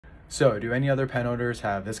So, do any other pen owners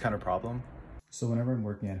have this kind of problem? So whenever I'm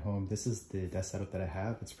working at home, this is the desk setup that I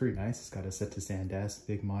have. It's pretty nice. It's got a set to stand desk,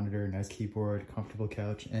 big monitor, nice keyboard, comfortable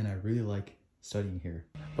couch, and I really like studying here.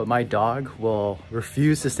 But my dog will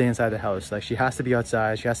refuse to stay inside the house. Like, she has to be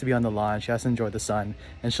outside, she has to be on the lawn, she has to enjoy the sun,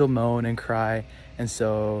 and she'll moan and cry. And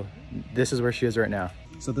so this is where she is right now.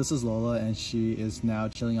 So this is Lola, and she is now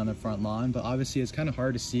chilling on the front lawn, but obviously it's kind of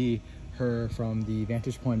hard to see her from the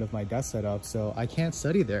vantage point of my desk setup, so I can't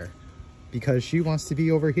study there because she wants to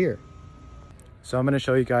be over here. So I'm going to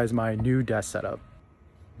show you guys my new desk setup.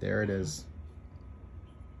 There it is.